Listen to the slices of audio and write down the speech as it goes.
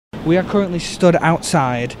We are currently stood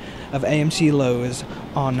outside of AMC Lowe's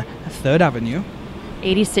on 3rd Avenue.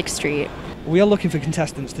 86th Street. We are looking for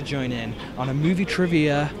contestants to join in on a movie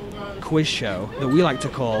trivia quiz show that we like to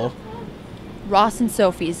call Ross and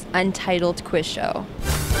Sophie's Untitled Quiz Show.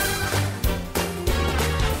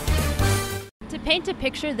 To paint a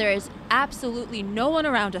picture, there is absolutely no one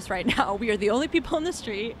around us right now. We are the only people on the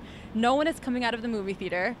street. No one is coming out of the movie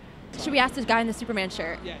theater. Should we ask this guy in the Superman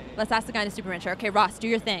shirt? Yeah. Let's ask the guy in the Superman shirt. Okay, Ross, do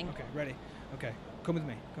your thing. Okay, ready? Okay, come with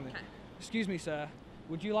me. Excuse me, sir.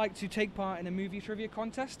 Would you like to take part in a movie trivia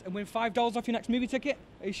contest and win $5 off your next movie ticket?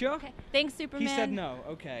 Are you sure? Okay, thanks, Superman. He said no.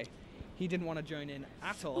 Okay. He didn't want to join in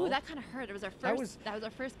at all. Ooh, that kind of hurt. It was our first. That was our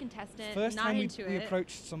first contestant. First not time into we it.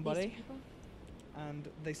 approached somebody, and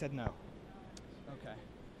they said no. Okay.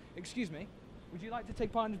 Excuse me. Would you like to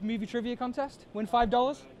take part in a movie trivia contest? Win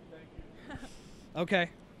 $5? Okay.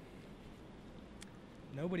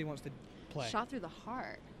 Nobody wants to play. Shot through the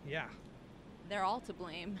heart. Yeah. They're all to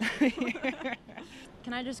blame.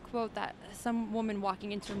 Can I just quote that some woman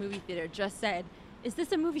walking into a movie theater just said, "Is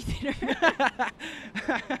this a movie theater?"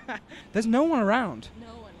 There's no one around.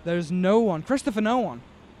 No one. There's no one. Christopher no one.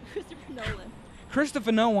 Christopher Nolan.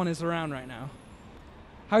 Christopher no one is around right now.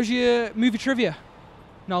 How's your movie trivia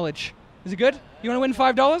knowledge? Is it good? You want to win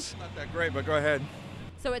 $5? Not that great, but go ahead.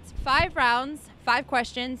 So it's 5 rounds, 5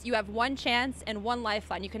 questions. You have 1 chance and 1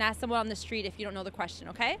 lifeline. You can ask someone on the street if you don't know the question,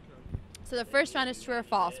 okay? So the first round is true or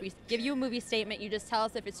false. We give you a movie statement. You just tell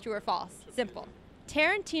us if it's true or false. Simple.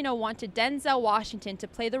 Tarantino wanted Denzel Washington to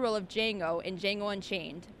play the role of Django in Django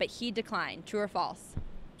Unchained, but he declined. True or false?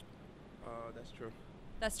 That's true.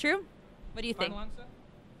 That's true? What do you think? Final answer?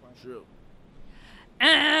 True.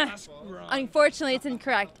 That's wrong. Unfortunately, it's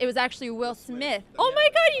incorrect. It was actually Will Smith. Oh my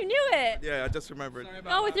God, you knew it! Yeah, I just remembered.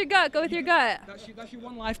 Go with your gut. Go with your gut. That's your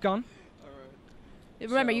one life gone.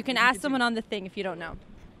 Remember, you can ask someone on the thing if you don't know.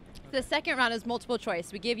 The second round is multiple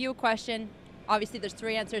choice. We give you a question. Obviously, there's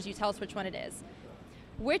 3 answers. You tell us which one it is.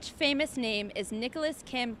 Which famous name is Nicholas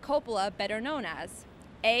Kim Coppola better known as?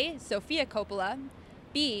 A. Sophia Coppola,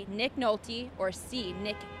 B. Nick Nolte, or C.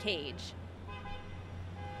 Nick Cage?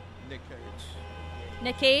 Nick Cage.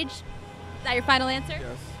 Nick Cage? Is that your final answer?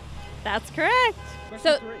 Yes. That's correct. Question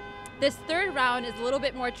So 3. this third round is a little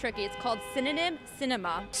bit more tricky. It's called Synonym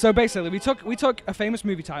Cinema. So basically, we took a famous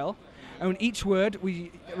movie title, and each word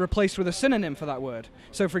we replaced with a synonym for that word.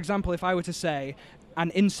 So, for example, if I were to say an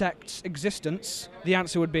insect's existence, the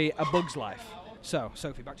answer would be a bug's life. So,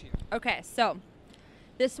 Sophie, back to you. Okay, so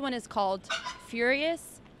this one is called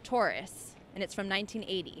Furious Taurus, and it's from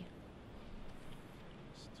 1980.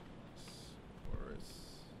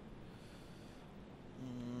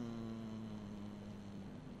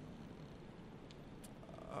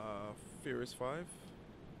 Furious 5? Is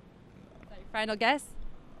that your final guess?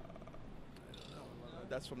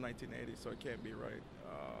 That's from 1980, so it can't be right.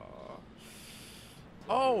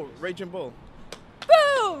 Oh, Raging Bull.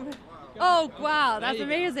 Boom! Oh, wow, that's you go.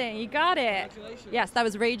 amazing. You got it. Congratulations. Yes, that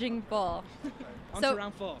was Raging Bull. On to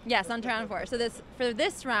round 4. Yes, on to round 4. So for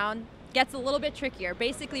this round gets a little bit trickier.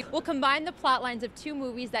 Basically, we'll combine the plot lines of 2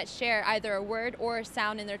 movies that share either a word or a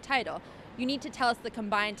sound in their title. You need to tell us the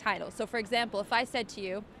combined title. So for example, if I said to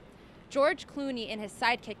you, George Clooney and his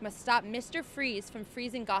sidekick must stop Mr. Freeze from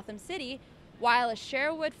freezing Gotham City, while a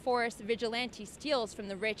Sherwood Forest vigilante steals from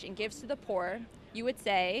the rich and gives to the poor, you would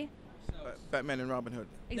say? Batman and Robin Hood.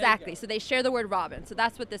 Exactly. So they share the word Robin. So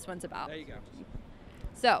that's what this one's about. There you go.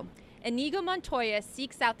 So, Inigo Montoya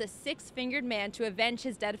seeks out the 6-fingered man to avenge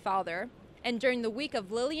his dead father, and during the week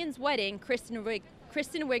of Lillian's wedding, Kristen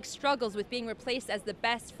Wiig struggles with being replaced as the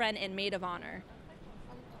best friend and maid of honor.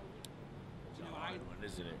 Do you know either of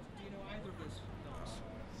those?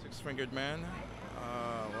 6-fingered man.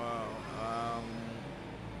 Wow.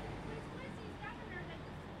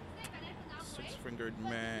 6-fingered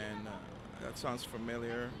man. That sounds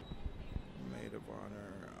familiar. Maid of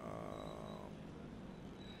honor.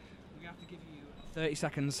 We have to give you 30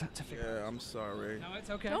 seconds to figure it Yeah, out. I'm sorry. No, it's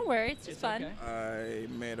okay. Don't worry, it's just fun. okay.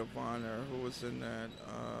 Maid of honor. Who was in that?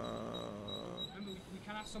 Remember, we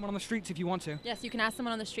can ask someone on the streets if you want to. Yes, you can ask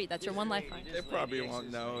someone on the street. That's your one lifeline. They probably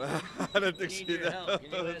won't know. I don't think she knows.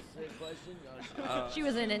 She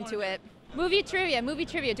wasn't into it. Movie trivia.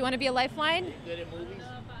 Do you want to be a lifeline?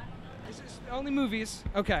 This is only movies.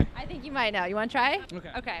 Okay. I think you might know. You want to try?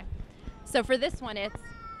 Okay. Okay. So for this one, it's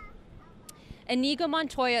Inigo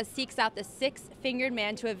Montoya seeks out the 6-fingered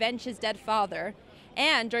man to avenge his dead father,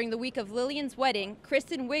 and during the week of Lillian's wedding,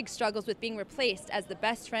 Kristen Wiig struggles with being replaced as the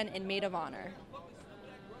best friend and maid of honor.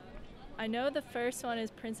 I know the first one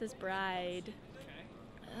is Princess Bride.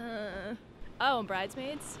 Okay. Oh, and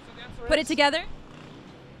Bridesmaids? Put it together.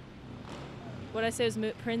 What I say was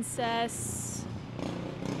Princess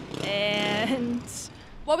and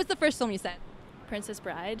What was the first film you said? Princess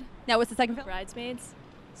Bride. Now, what's the second film? Bridesmaids.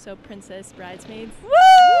 So Princess Bridesmaids.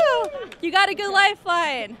 Woo! You got a good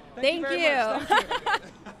lifeline. Thank you very much. Thank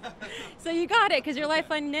So you got it because your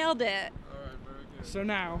lifeline nailed it. So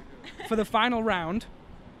now, for the final round,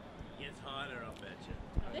 It's harder, I'll bet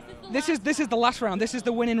you. this is the last round. This is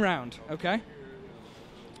the winning round. Okay.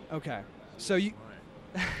 Okay. So you,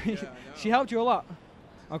 she helped you a lot.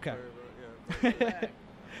 Okay. I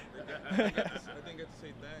think I'd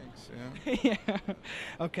say thanks. Yeah. Yeah.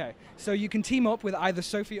 Okay. So you can team up with either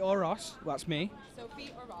Sophie or Ross. That's me.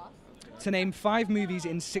 Sophie or Ross? To name 5 movies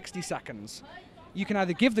in 60 seconds. You can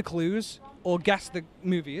either give the clues or guess the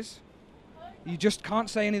movies. You just can't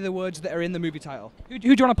say any of the words that are in the movie title. Who do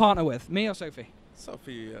you want to partner with? Me or Sophie?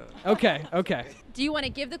 Sophie. Okay. Okay. Do you want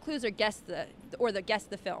to give the clues or guess the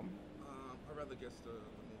film? I'd rather guess the movie.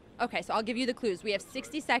 Okay, so I'll give you the clues. We have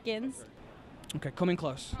 60 seconds. Okay. Coming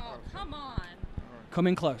close. Oh, come on.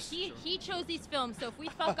 Coming close. He chose these films, so if we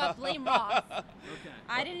fuck up, blame Ross. Okay.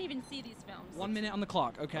 I didn't even see these films. 1 minute on the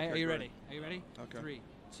clock. Okay. Are you great. ready? Are you ready? Okay. 3,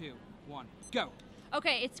 2, 1, go.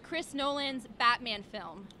 Okay, it's Chris Nolan's Batman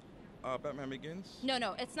film. Batman Begins.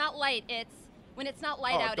 No, it's not light. It's when it's not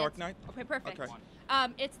light Oh, out. Dark it's, Knight? Okay, perfect. Okay.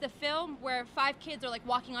 It's the film where 5 kids are like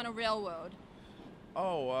walking on a railroad.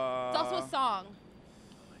 Oh, It's also a song.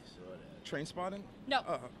 Train Spotting? No.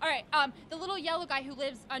 All right. The little yellow guy who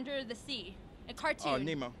lives under the sea. A cartoon. Oh,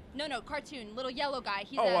 Nemo. No, cartoon. Little yellow guy.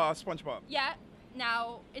 He's SpongeBob. Yeah.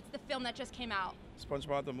 Now it's the film that just came out.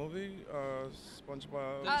 SpongeBob the movie?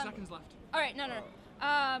 SpongeBob. 30 seconds left. All right. No.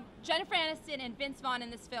 Jennifer Aniston and Vince Vaughn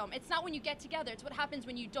in this film. It's not when you get together. It's what happens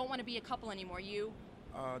when you don't want to be a couple anymore. You.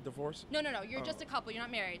 Divorce? No. You're just a couple. You're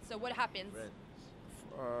not married. So what happens?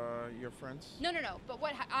 Your friends? No. But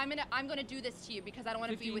what? I'm gonna do this to you because I don't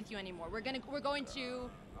want to be 15. with you anymore. We're going to.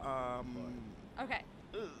 Okay.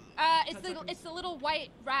 It's the little white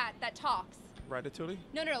rat that talks. Ratatouille?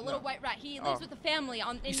 No, little white rat. He lives with a family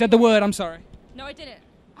on. You said the word. I'm sorry. No, I didn't.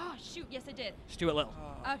 Oh shoot! Yes, I did. Stuart Little.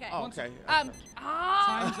 Okay. Oh, okay. Time's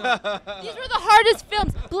up. These were the hardest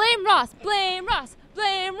films. Blame Ross. Blame Ross.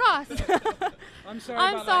 Blame Ross. I'm sorry.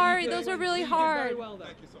 I'm about sorry, That. You those did- were really you did hard. Very well, though.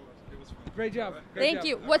 Thank you so much. It was fun. Great job. Great Thank job.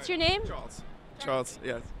 you. What's your name? Charles,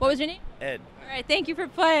 yes. What was your name? Ed. All right. Thank you for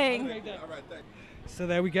playing. Great day. All right, thank you. So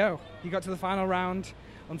there we go. He got to the final round.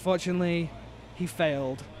 Unfortunately, he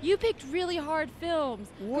failed. You picked really hard films.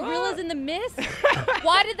 What? Gorillas in the Mist.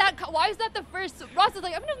 Why is that the first? Ross is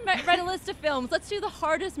like, I'm gonna write a list of films. Let's do the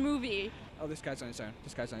hardest movie. Oh, this guy's on his own.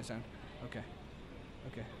 Okay.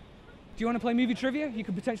 Do you want to play movie trivia? You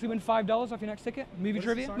could potentially win $5 off your next ticket. Movie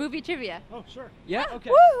trivia? Movie trivia. Oh, sure. Yeah.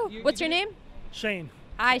 Okay. Woo! You What's your did it? name? Shane.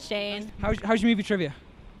 Hi, Shane. How's your movie trivia?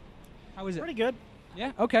 How is it? Pretty good.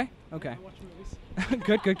 Yeah. Okay. I watch movies.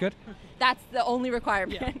 Good. That's the only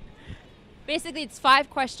requirement. Yeah. Basically, it's 5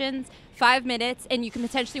 questions, 5 minutes, and you can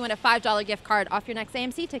potentially win a $5 gift card off your next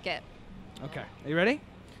AMC ticket. Okay. Are you ready?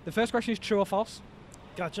 The first question is true or false?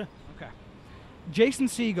 Gotcha. Okay. Jason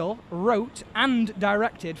Segel wrote and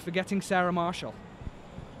directed Forgetting Sarah Marshall.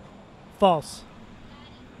 False.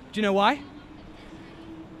 Do you know why?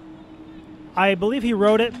 I believe he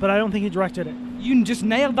wrote it, but I don't think he directed it. You just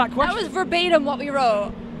nailed that That question. was verbatim what we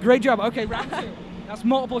wrote. Great job. Okay, round 2. That's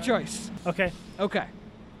multiple choice. Okay. Okay.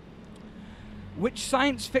 Which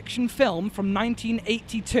science fiction film from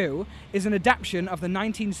 1982 is an adaptation of the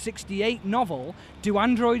 1968 novel Do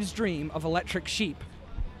Androids Dream of Electric Sheep?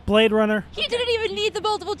 Blade Runner. He didn't even need the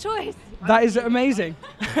multiple choice. That is amazing.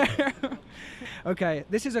 Okay,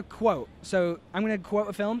 this is a quote. So I'm going to quote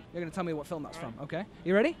a film. You're going to tell me what film that's from, okay?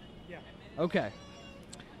 You ready? Yeah. Okay.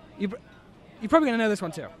 You're probably going to know this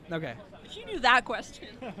one too. Okay. You knew that question.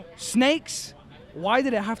 Snakes. Why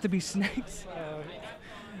did it have to be snakes?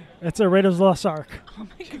 It's a Raiders of the Lost Ark. Oh my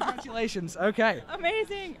god. Congratulations. Okay.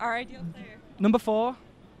 Amazing. Our ideal player. Number 4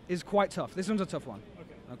 is quite tough. This one's a tough one.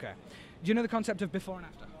 Okay. Do you know the concept of before and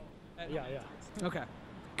after? Yeah. Okay.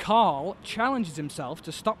 Carl challenges himself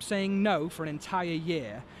to stop saying no for an entire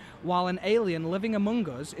year, while an alien living among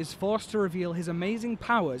us is forced to reveal his amazing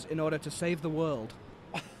powers in order to save the world.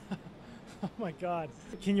 Oh my God.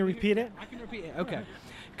 Can you repeat it? I can repeat it. Okay.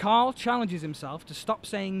 Carl challenges himself to stop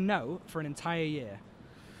saying no for an entire year,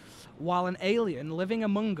 while an alien living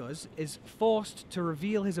among us is forced to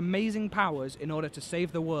reveal his amazing powers in order to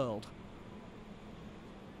save the world.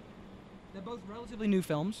 They're both relatively new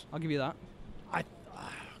films, I'll give you that.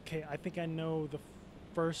 Okay, I think I know the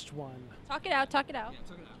first one. Talk it out.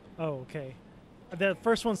 Oh, okay. The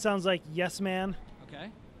first one sounds like Yes Man. Okay.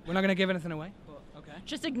 We're not going to give anything away, but okay.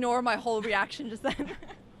 Just ignore my whole reaction just then.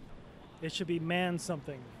 It should be Man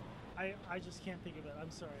something. I just can't think of it. I'm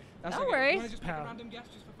sorry. That's No okay. worries. You want to just pick a Pow. random guess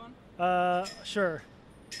just for fun? Sure.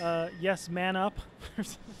 Yes, man up.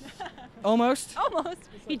 Almost. Almost.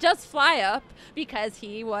 He does fly up because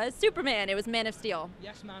he was Superman. It was Man of Steel.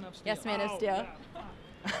 Yes, man of steel. Yes, Man of Oh, Steel.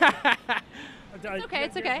 yeah. It's okay,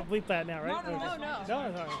 it's okay. Bleep that now, right? No, Okay. no.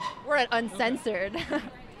 No, no. We're at uncensored.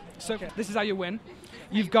 So this is how you win.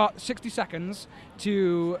 You've got 60 seconds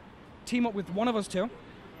to team up with one of us two,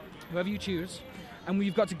 whoever you choose, and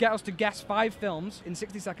we've got to get us to guess 5 films in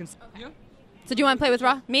 60 seconds. Yeah? So do you want to play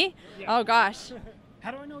with Me? Yeah. Oh gosh.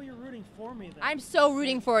 How do I know you're rooting for me then? I'm so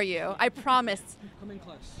rooting for you. I promise. Come in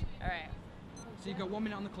close. All right. So you've got 1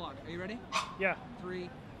 minute on the clock. Are you ready? Yeah. 3,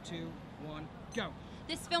 2, 1, go.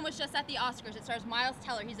 This film was just at the Oscars. It stars Miles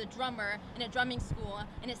Teller. He's a drummer in a drumming school,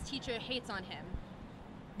 and his teacher hates on him.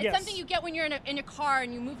 It's Yes. something you get when you're in a car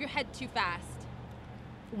and you move your head too fast.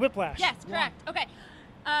 Whiplash. Yes, correct. Okay.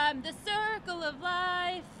 The Circle of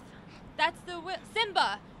Life. That's the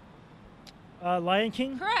Simba. Lion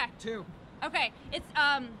King. Correct. 2. Okay. It's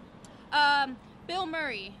Bill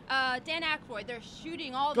Murray, Dan Aykroyd. They're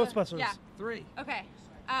shooting all Ghostbusters. the. Yeah. 3. Okay.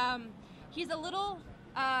 He's a little.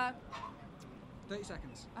 30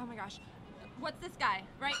 seconds. Oh my gosh. What's this guy?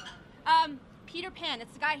 Right. Peter Pan.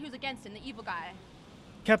 It's the guy who's against him, the evil guy.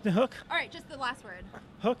 Captain Hook. All right, just the last word.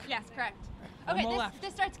 Hook. Yes, correct. One Okay, more left.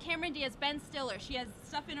 this starts Cameron Diaz, Ben Stiller. She has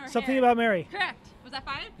stuff in her Something hair. about Mary. Correct. Was that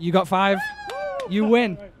 5? You got 5. You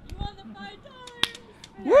win. You won the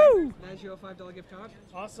 $5. Woo! There's your $5 gift card.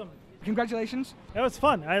 Awesome. Congratulations. That was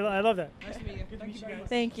fun. I love that. Nice to meet you. Thank you very much.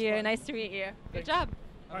 Thank you. Nice to meet you. Good job.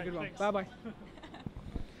 Have a good one. Thanks. Bye-bye.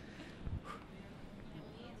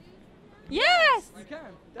 Yes. You can.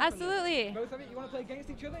 Definitely. Absolutely. Both of it. You want to play against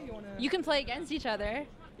each other? You want to? You can play against each other.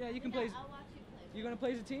 Yeah, you can play. You gonna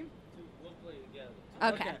play as a team?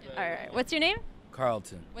 Okay. Okay. All right. What's your name?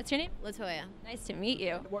 Carlton. What's your name? Latoya. Nice to meet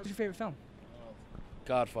you. What's your favorite film?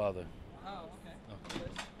 Godfather. Oh, okay. You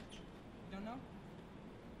don't know?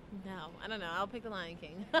 No, I don't know. I'll pick The Lion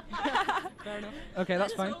King. Fair enough. Okay,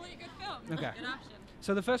 that's fine. Totally a good film. Okay. Good option.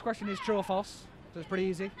 So the first question is true or false. So it's pretty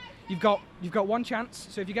easy. You've got one chance.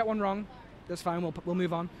 So if you get one wrong, that's fine. We'll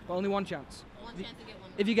move on. But only one chance. One chance to get one.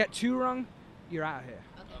 If you get 2 wrong, you're out of here.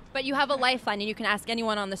 But you have a lifeline, and you can ask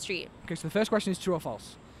anyone on the street. Okay, so the first question is true or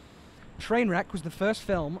false. Trainwreck was the first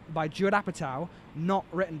film by Judd Apatow not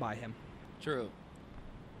written by him. True.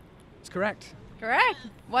 It's correct. Correct.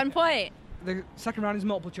 1 point. The second round is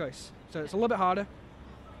multiple choice, so it's a little bit harder.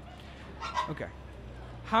 Okay.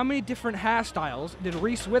 How many different hairstyles did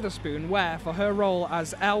Reese Witherspoon wear for her role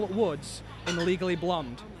as Elle Woods in Legally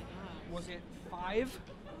Blonde? Was it 5,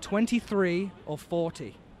 23, or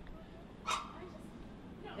 40?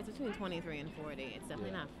 It's between 23 and 40. It's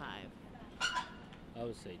definitely not 5. I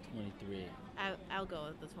would say 23. I'll go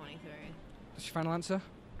with the 23. That's your final answer?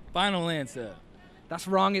 Final answer. That's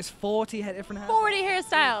wrong. It's 40 different hairstyles. 40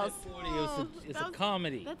 hairstyles. 40. It's a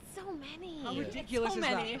comedy. That's so many. How ridiculous So is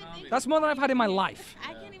many. that? That's more than I've had in my life.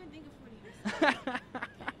 I can't even think of 40.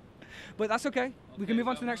 But that's okay. We can move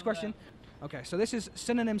on to the next question. Okay, so this is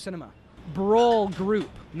synonym cinema. Brawl Group,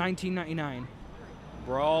 1999.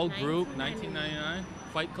 Brawl Group, 1999.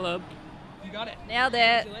 Fight Club. You got it. Nailed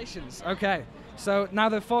it. Congratulations. Okay, so now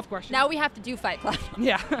the fourth question. Now we have to do Fight Club.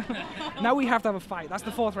 Yeah. Now we have to have a fight. That's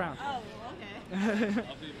the 4th round. Oh, okay.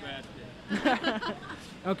 I'll be Brad Pitt.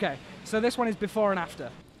 Okay, so this one is before and after.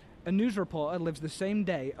 A news reporter lives the same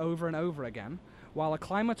day over and over again, while a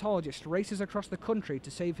climatologist races across the country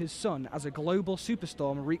to save his son as a global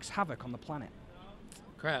superstorm wreaks havoc on the planet.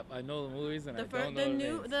 Crap, I know the movies and I The don't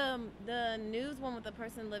know the names. the news one with the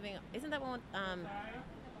person living. Isn't that one with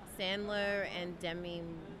Sandler and Demi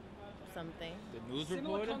something? The news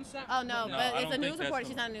reporter? Oh no, No, but I it's don't a think news that's reporter. the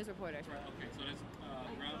She's one. not a news reporter. Okay, so that's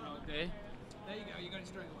Groundhog Day. There you go. You got it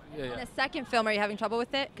straight away. Yeah, The yeah. second film, are you having trouble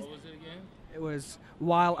with it? 'Cause What was it again? It was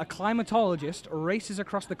while a climatologist races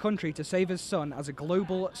across the country to save his son as a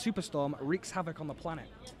global superstorm wreaks havoc on the planet.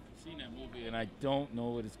 I've seen that movie and I don't know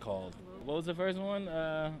what it's called. What was the first one?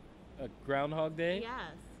 A Groundhog Day?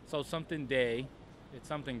 Yes. So something day. It's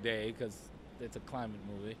something day because it's a climate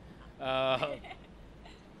movie.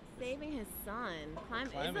 Saving his son.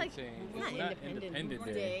 It's Climate like change. it's not It's not Independence Independent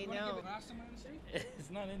Day. Day. No.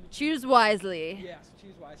 It's not in. choose wisely. Yes,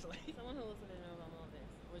 choose wisely. Someone who listened to know all this,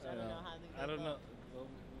 which I don't know how to. I don't know.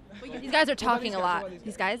 These guys are talking these a guys? lot. What about these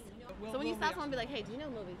These guys? So when you stop someone, be like, "Hey, do you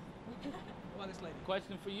know movies?" Well, this lady.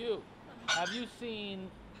 Question for you. Have you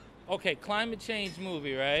seen? Okay, climate change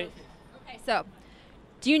movie, right? Okay, so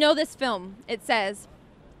do you know this film? It says,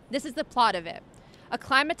 this is the plot of it. A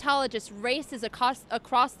climatologist races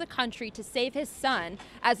across the country to save his son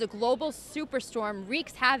as a global superstorm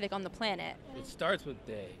wreaks havoc on the planet. It starts with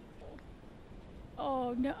day.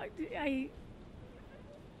 Oh no,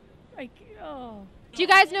 oh. Do you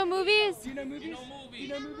guys know movies? Do you know movies? You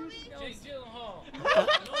know movies? Jake Gyllenhaal.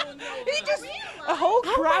 A whole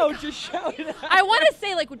crowd just shouted. I want to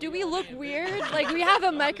say, like, do we look weird? Like, we have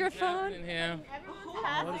a microphone. In here.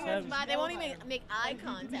 Passing us by, they won't even make eye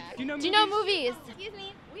contact. Do you know movies? Excuse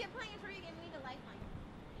me, we are playing a trivia game. We need a lifeline.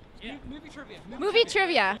 Yeah. Movie trivia. Movie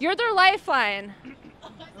trivia. You're their lifeline.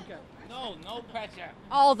 Okay. No pressure.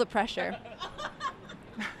 All the pressure.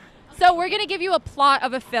 So we're going to give you a plot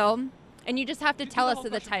of a film, and you just have to tell us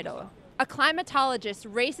the title. A climatologist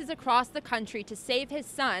races across the country to save his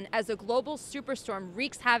son as a global superstorm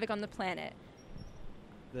wreaks havoc on the planet.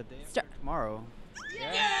 The day Start. after tomorrow. Woo!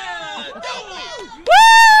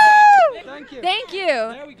 Thank you. Thank you.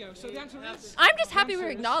 There we go. So the answer is. I'm just happy we were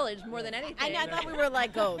acknowledged more than anything. I thought we were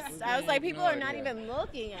like ghosts. I was like, people are not even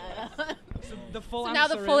looking at us. So the full So answer now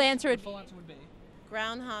the full is- answer would the full answer would be.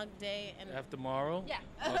 Groundhog Day and After tomorrow? Yeah.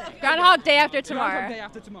 Groundhog Day after Groundhog tomorrow. Day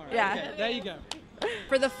after tomorrow. Yeah. Okay, there you go.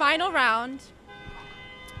 For the final round.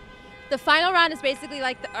 The final round is basically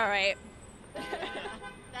like the. All right.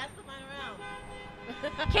 that's the final round.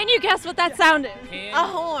 Can you guess what that sound is? A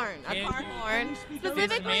horn, a Can car you horn.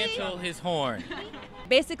 Specifically, Dismantle his horn.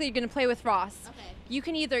 Basically, you're gonna play with Ross. Okay. You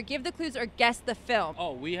can either give the clues or guess the film.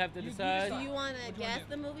 Oh, we have to decide? Do you want to What do you wanna guess do?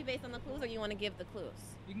 the movie based on the clues, or you want to give the clues?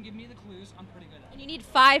 You can give me the clues. I'm pretty good at it. And you need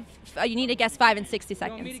five. You need to guess 5 in 60 You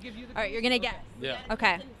want me seconds. to give you the All right, clues? you're gonna Okay. guess. Yeah.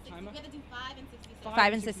 Okay. We have to do 5 and 60 seconds.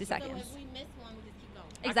 5 and 60 60 So seconds. if we miss one, we just keep going.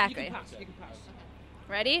 Exactly. You can pass. You can pass.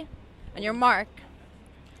 Ready? On your mark.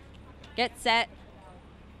 Get set.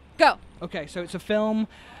 Go. Okay, so it's a film.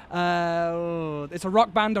 It's a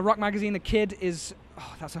rock band, a rock magazine. The kid is.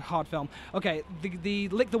 Oh, that's a hard film. Okay, they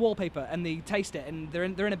lick the wallpaper and they taste it, and they're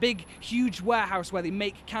in a big, huge warehouse where they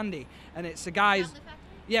make candy, and it's a guy's. Chocolate Factory?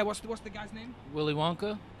 Yeah, what's the guy's name? Willy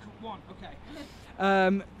Wonka? One.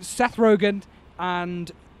 Okay. Seth Rogen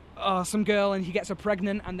and some girl, and he gets her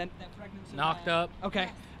pregnant, and then their pregnancy. Knocked up? Okay.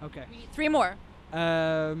 Okay. 3 more.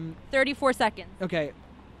 34 seconds. Okay.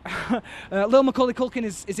 Lil Macaulay Culkin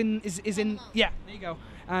is in. Yeah. There you go.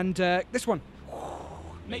 And this one.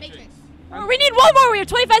 Matrix. Oh, we need one more. We have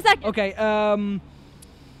 25 seconds. Okay.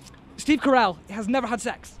 Steve Carell has never had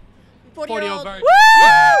sex. 40-year-old virgin. Woo!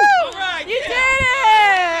 All right, You yeah.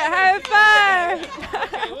 did it! High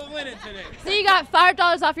five! Okay, we're winning today. So you got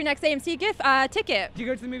 $5 off your next AMC gift ticket. Do you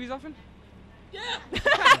go to the movies often? Yeah.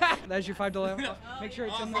 There's your $5 off. Make sure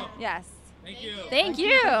it's in there. Yes. Thank you. Thank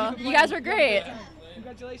you. You guys were great.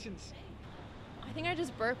 Congratulations. I think I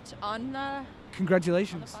just burped on the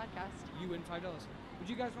Congratulations. podcast. You win $5. Would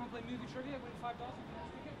you guys want to play movie trivia? Win $5 for the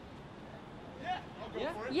next ticket? I'll go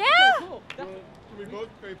Yeah? for it. Yeah. Cool. Can we both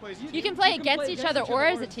play as a You team? can play You can against play each against other each or other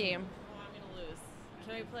as or a as a team. I'm gonna lose.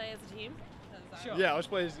 Can we play as a team? Sure. Yeah, let's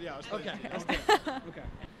play as let's play Okay. as a team. Okay.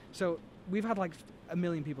 So we've had like a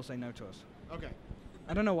million people say no to us. Okay.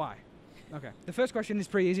 I don't know why. Okay. The first question is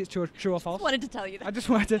pretty easy. It's true or false. Wanted to tell you that. I just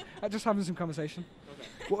having some conversation.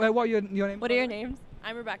 Okay. What are your name? What are your names?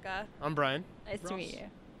 I'm Rebecca. I'm Brian. Nice to Ross. meet you.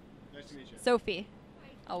 Nice to meet you. Sophie.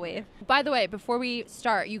 I'll wave. By the way, before we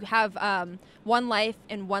start, you have 1 life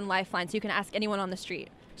and 1 lifeline, so you can ask anyone on the street.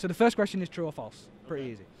 So the first question is true or false. Pretty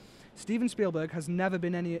easy. Steven Spielberg has never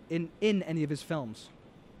been in any of his films.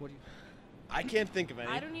 What do you? I can't think of any.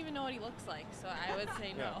 I don't even know what he looks like, so I would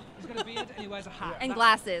say no. He's got a beard and he wears a hat. And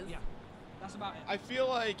glasses. Yeah. That's about it. I feel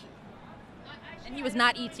like, And he was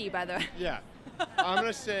not E.T., by the way. yeah. I'm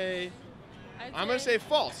gonna say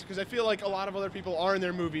false because I feel like a lot of other people are in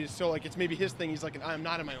their movies, so like it's maybe his thing. He's like, I'm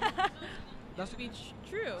not in my own. That's Be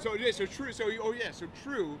true. So yeah, so true. So so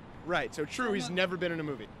true. Right. So true. He's never been in a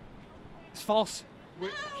movie. It's false.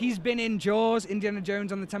 Wait, He's been in Jaws, Indiana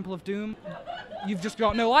Jones, and the Temple of Doom. You've just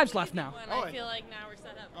got no lives left now. And Oh, I feel like now we're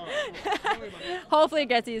set up. all right, cool. Don't worry about it. Hopefully it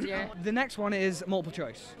gets easier. The next one is multiple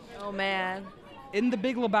choice. Oh, man. In The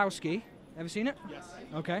Big Lebowski, ever seen it? Yes.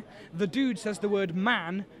 Okay. The dude says the word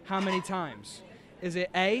man how many times? Is it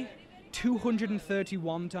A,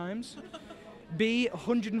 231 times, B,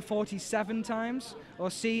 147 times, or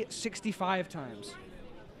C, 65 times?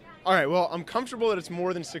 All right. Well, I'm comfortable that it's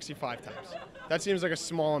more than 65 times. That seems like a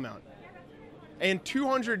small amount. And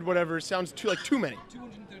 200 whatever sounds too many.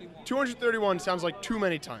 231. 231 sounds like too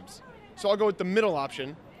many times. So I'll go with the middle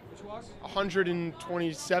option. Which was?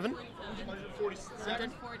 127.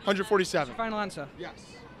 147. Final answer. Yes.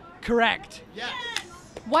 Correct. Yes.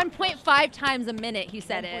 1.5 times a minute, he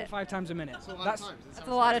said it. 5 times a minute. That's a lot That's of times. That's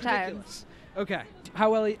a lot of times. ridiculous. Okay.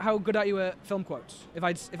 How good are you at film quotes? If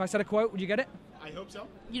I said a quote, would you get it? I hope so.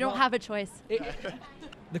 You don't have a choice.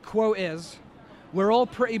 The quote is, "We're all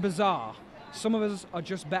pretty bizarre. Some of us are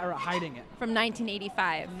just better at hiding it." From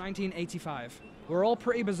 1985. From 1985. We're all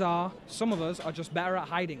pretty bizarre. Some of us are just better at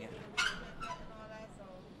hiding it.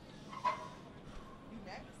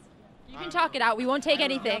 You can talk it out. We won't take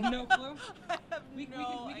anything. No clue? We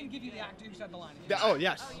can give you the actor who said the line. Oh,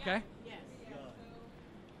 yes. Okay.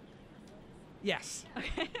 Yes.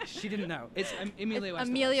 Okay. She didn't know. It's Emilio Estevez.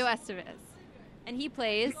 Emilio Estevez. And he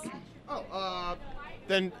plays...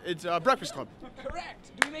 Then it's Breakfast Club.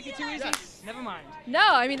 Correct. Do we make it too easy? Yes. Never mind. No,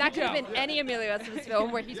 I mean, that Good could have job. been any Emilio Estevez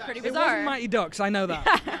film where he's pretty It bizarre. wasn't Mighty Ducks, I know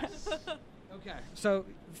that. Okay, so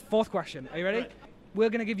 4th question. Are you ready? Right. We're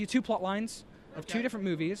going to give you 2 plot lines of 2 different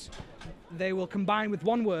movies. They will combine with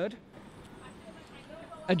one word.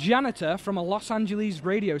 A janitor from a Los Angeles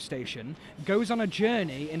radio station goes on a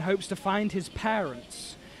journey in hopes to find his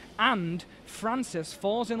parents. And Frances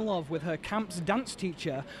falls in love with her camp's dance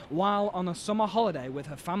teacher while on a summer holiday with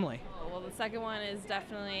her family. Oh, well, the second one is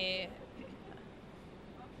definitely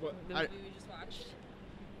the movie we just watched.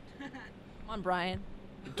 Come on, Brian.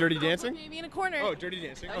 Dirty Dancing? Maybe in a corner. Oh, Dirty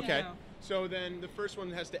Dancing. Oh, Okay. no. So then the first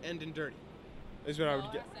one has to end in dirty. Is what I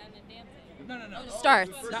would get. No.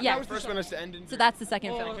 Starts. Yeah. The first one has to end in dirty. So that's the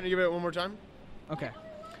second film. Can you give it one more time? Okay.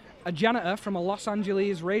 A janitor from a Los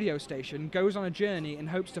Angeles radio station goes on a journey in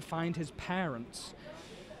hopes to find his parents.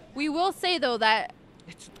 We will say, though, that...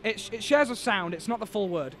 It shares a sound. It's not the full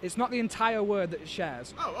word. It's not the entire word that it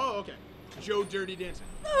shares. Oh, okay. Joe Dirty Dancing.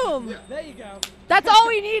 Boom! There you go. That's all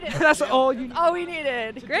we needed. That's all you need. All we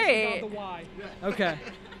needed. to Great. disregard the why. Okay.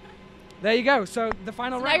 There you go. So the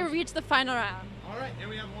final So now you round. reached the final round. All right, and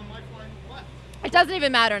we have one lifeline left. It doesn't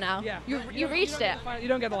even matter now. Yeah. You reached it. You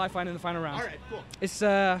don't get the lifeline in the final round. All right, cool. It's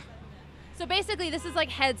So basically, this is like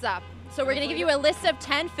heads up. So we're going to give you a list of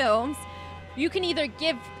 10 films. You can either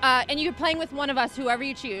give, and you're playing with one of us, whoever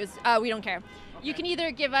you choose. We don't care. You can either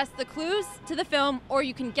give us the clues to the film, or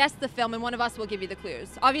you can guess the film, and one of us will give you the clues.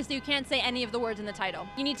 Obviously, you can't say any of the words in the title.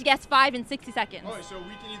 You need to guess 5 in 60 seconds. All right, so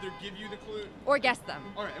we can either give you the clue. Or guess them.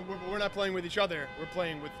 All right, and we're not playing with each other. We're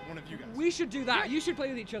playing with one of you guys. we should do that. You should play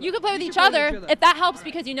with each other. You can play with You each should play other if that helps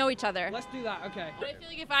because you know each other. Let's do that. Okay. But I feel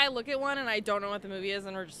like if I look at one and I don't know what the movie is,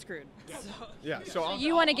 then we're just screwed. Yeah, so I'll,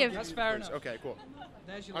 You want to give. That's fair enough. Okay, cool.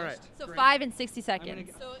 There's your All list. right. So Great. 5 in 60 gonna seconds.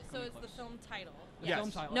 get- So it's the film title. Yes.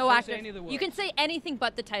 Film title. No Don't actors. say any of the You can words. say anything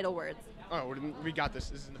but the title words. Oh, we got this.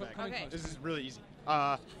 This is in the bag. Okay. This is really easy.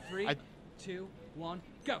 3, I- 2, 1,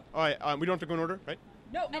 go. All right, we don't have to go in order, right?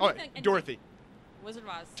 No, All right, Dorothy. Wizard of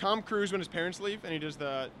Oz. Tom Cruise when his parents leave and he does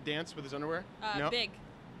the dance with his underwear. No? Big.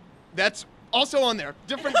 That's also on there.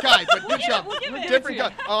 Different guy, but good job. we'll give it. Different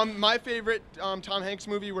guy. My favorite Tom Hanks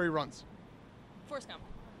movie where he runs. Forrest Gump.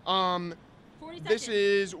 40 This seconds.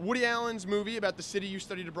 is Woody Allen's movie about the city you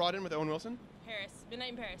studied abroad in with Owen Wilson. Paris.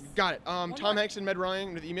 Midnight in Paris. Got it. Tom more. Hanks and Meg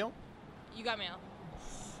Ryan with email. You got mail.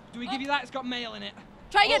 Do we give you that? It's got mail in it.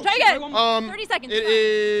 Try again, Oh, try should again. I one more? 30 seconds. It come on.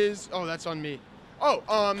 is. Oh, that's on me.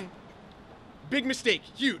 Oh, Big Mistake.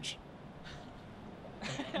 Huge.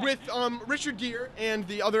 With Richard Gere and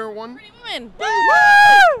the other one. Pretty Woman.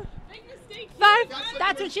 Woo! Big mistake. 5. That's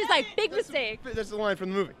That's the- what she's like. Big That's the- mistake. That's the line from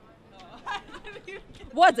the movie.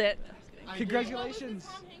 Was it? Congratulations.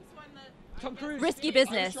 Tom Cruise. Risky I was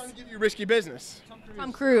business. trying to give you risky business.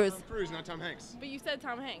 Tom Cruise. Tom Cruise, not Tom Hanks. But you said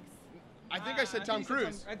Tom Hanks. I think I said Tom he said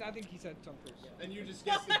Cruise. I think he said Tom Cruise. And you just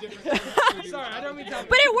guessed the difference. Sorry, I don't mean Tom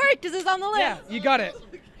But it worked because it's on the list. Yeah, you got it.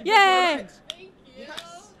 Yay!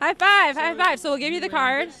 High five, high five. So we'll give you the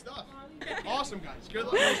card. Good stuff. Awesome, guys. Good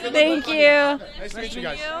luck. Good luck. Thank you. Nice to meet you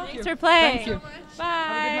guys. Thanks for playing. Thank you. Bye.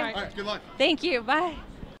 Have a good night. All right, good luck. Thank you. Bye.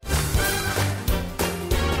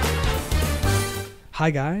 Hi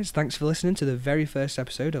guys, thanks for listening to the very first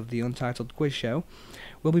episode of the Untitled Quiz Show.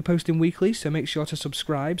 We'll be posting weekly, so make sure to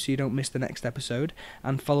subscribe so you don't miss the next episode,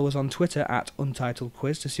 and follow us on Twitter at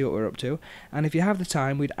UntitledQuiz to see what we're up to. And if you have the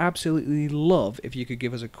time, we'd absolutely love if you could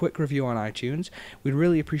give us a quick review on iTunes. We'd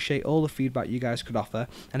really appreciate all the feedback you guys could offer,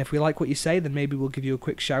 and if we like what you say, then maybe we'll give you a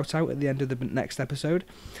quick shout out at the end of the next episode.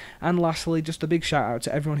 And lastly, just a big shout out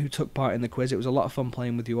to everyone who took part in the quiz. It was a lot of fun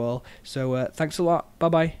playing with you all, so thanks a lot. Bye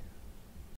bye.